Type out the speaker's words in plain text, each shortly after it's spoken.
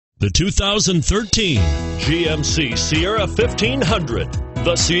The 2013 GMC Sierra 1500.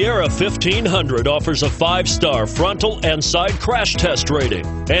 The Sierra 1500 offers a 5-star frontal and side crash test rating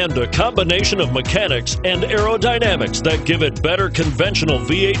and a combination of mechanics and aerodynamics that give it better conventional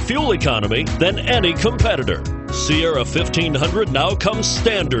V8 fuel economy than any competitor. Sierra 1500 now comes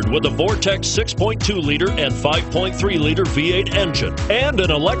standard with a Vortex 6.2-liter and 5.3-liter V8 engine and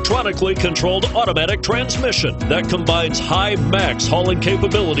an electronically controlled automatic transmission that combines high max hauling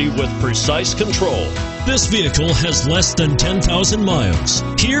capability with precise control. This vehicle has less than 10,000 miles.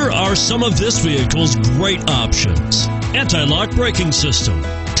 Here are some of this vehicle's great options: anti-lock braking system,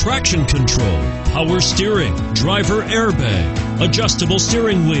 traction control, power steering, driver airbag, adjustable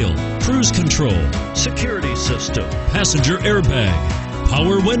steering wheel, cruise control, security system, passenger airbag,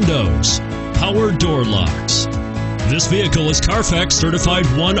 power windows, power door locks. This vehicle is Carfax certified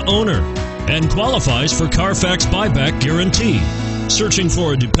one owner and qualifies for Carfax buyback guarantee. Searching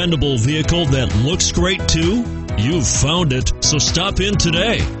for a dependable vehicle that looks great too? You've found it, so stop in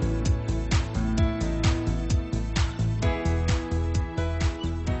today.